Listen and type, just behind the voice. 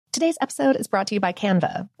Today's episode is brought to you by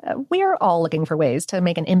Canva. We're all looking for ways to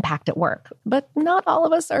make an impact at work, but not all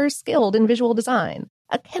of us are skilled in visual design.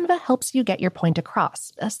 Canva helps you get your point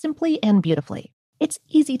across, simply and beautifully. It's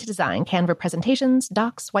easy to design Canva presentations,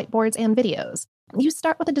 docs, whiteboards, and videos. You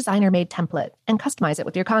start with a designer-made template and customize it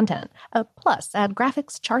with your content. Plus, add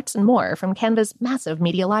graphics, charts, and more from Canva's massive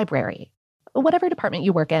media library. Whatever department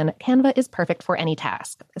you work in, Canva is perfect for any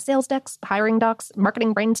task. Sales decks, hiring docs,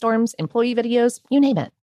 marketing brainstorms, employee videos, you name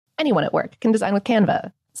it. Anyone at work can design with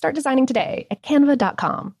Canva. Start designing today at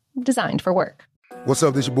canva.com. Designed for work. What's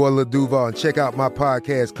up, this your boy Lil Duval, and check out my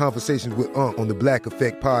podcast, Conversations with Unc, on the Black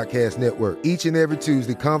Effect Podcast Network. Each and every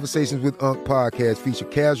Tuesday, Conversations with Unc podcast feature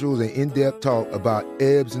casuals and in-depth talk about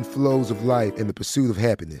ebbs and flows of life and the pursuit of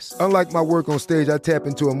happiness. Unlike my work on stage, I tap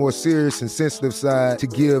into a more serious and sensitive side to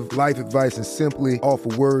give life advice and simply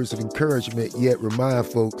offer words of encouragement, yet remind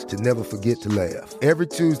folks to never forget to laugh. Every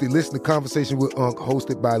Tuesday, listen to Conversations with Unc,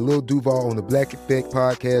 hosted by Lil Duval on the Black Effect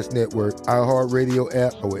Podcast Network, iHeartRadio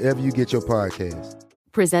app, or wherever you get your podcasts.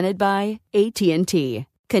 Presented by AT&T.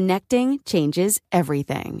 Connecting changes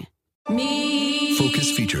everything.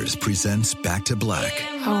 Focus Features presents Back to Black.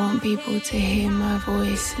 I want people to hear my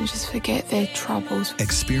voice and just forget their troubles.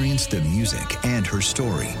 Experience the music and her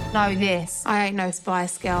story. Know this, I ain't no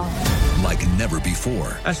Spice Girl. Like never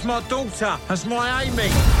before. That's my daughter. That's my Amy.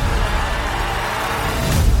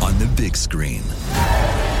 On the big screen.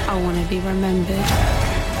 I want to be remembered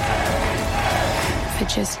for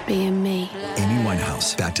just being me. Amy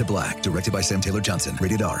Winehouse, Back to Black, directed by Sam Taylor Johnson.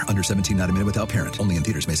 Rated R, under 17, not a minute without parent. Only in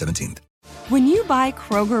theaters May 17th. When you buy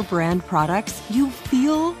Kroger brand products, you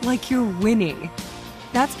feel like you're winning.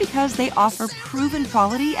 That's because they offer proven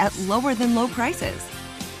quality at lower than low prices.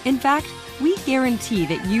 In fact, we guarantee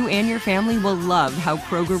that you and your family will love how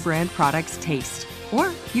Kroger brand products taste,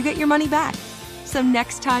 or you get your money back. So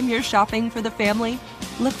next time you're shopping for the family,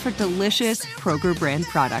 look for delicious Kroger brand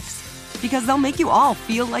products, because they'll make you all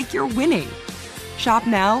feel like you're winning. Shop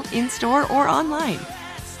now, in-store, or online.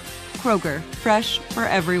 Kroger, fresh for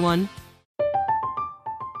everyone.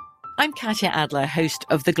 I'm Katya Adler, host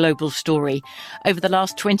of The Global Story. Over the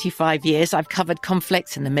last 25 years, I've covered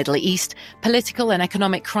conflicts in the Middle East, political and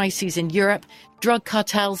economic crises in Europe, drug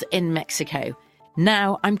cartels in Mexico.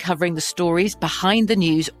 Now I'm covering the stories behind the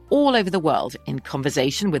news all over the world in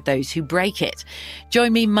conversation with those who break it.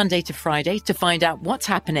 Join me Monday to Friday to find out what's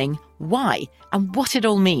happening, why, and what it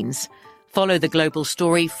all means. Follow The Global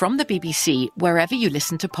Story from the BBC wherever you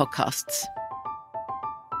listen to podcasts.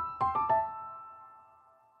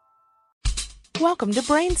 Welcome to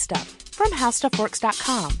Brain Stuff from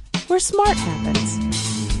HowStuffWorks.com, where smart happens.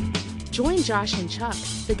 Join Josh and Chuck,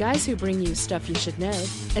 the guys who bring you stuff you should know,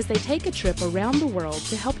 as they take a trip around the world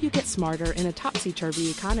to help you get smarter in a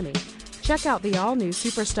topsy-turvy economy. Check out the all-new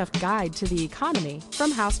Super Stuffed Guide to the Economy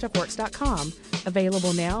from HowStuffWorks.com,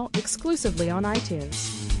 available now exclusively on iTunes.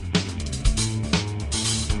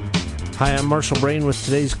 Hi, I'm Marshall Brain with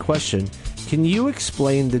today's question. Can you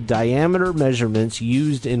explain the diameter measurements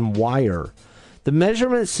used in wire? The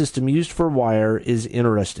measurement system used for wire is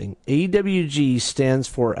interesting. AWG stands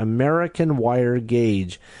for American Wire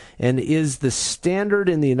Gauge and is the standard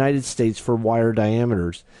in the United States for wire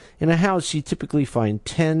diameters. In a house, you typically find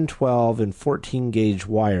 10, 12, and 14 gauge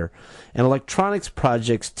wire, and electronics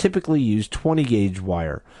projects typically use 20 gauge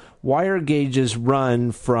wire. Wire gauges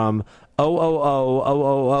run from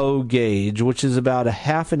 0.00000 gauge, which is about a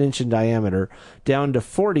half an inch in diameter, down to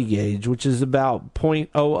 40 gauge, which is about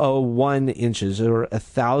 0.001 inches, or a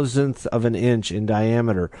thousandth of an inch in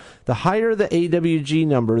diameter. The higher the AWG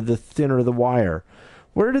number, the thinner the wire.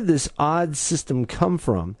 Where did this odd system come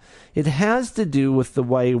from? It has to do with the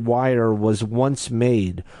way wire was once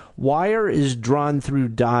made. Wire is drawn through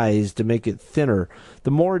dies to make it thinner.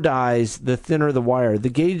 The more dies, the thinner the wire. The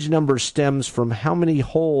gauge number stems from how many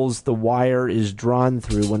holes the wire is drawn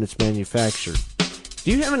through when it's manufactured.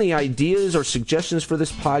 Do you have any ideas or suggestions for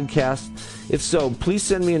this podcast? If so, please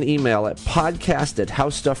send me an email at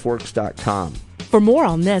podcast@howstuffworks.com. For more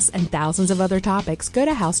on this and thousands of other topics, go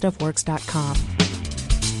to HowStuffWorks.com.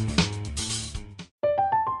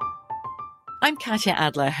 I'm Katya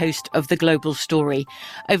Adler, host of The Global Story.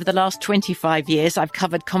 Over the last 25 years, I've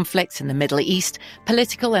covered conflicts in the Middle East,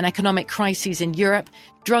 political and economic crises in Europe,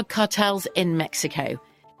 drug cartels in Mexico.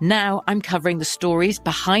 Now I'm covering the stories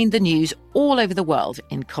behind the news all over the world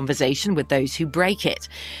in conversation with those who break it.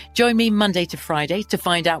 Join me Monday to Friday to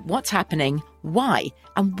find out what's happening, why,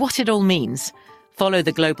 and what it all means. Follow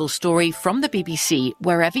The Global Story from the BBC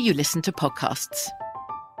wherever you listen to podcasts.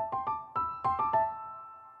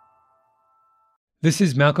 This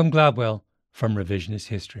is Malcolm Gladwell from Revisionist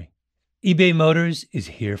History. eBay Motors is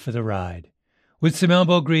here for the ride. With some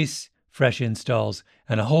elbow grease, fresh installs,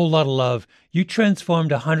 and a whole lot of love, you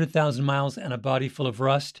transformed 100,000 miles and a body full of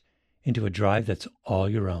rust into a drive that's all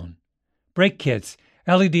your own. Brake kits,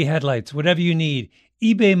 LED headlights, whatever you need,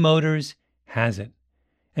 eBay Motors has it.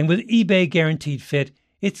 And with eBay Guaranteed Fit,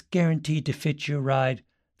 it's guaranteed to fit your ride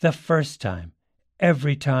the first time,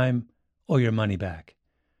 every time, or your money back.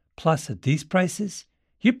 Plus, at these prices,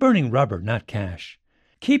 you're burning rubber, not cash.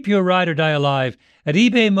 Keep your ride or die alive at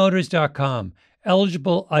ebaymotors.com.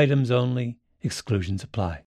 Eligible items only. Exclusions apply.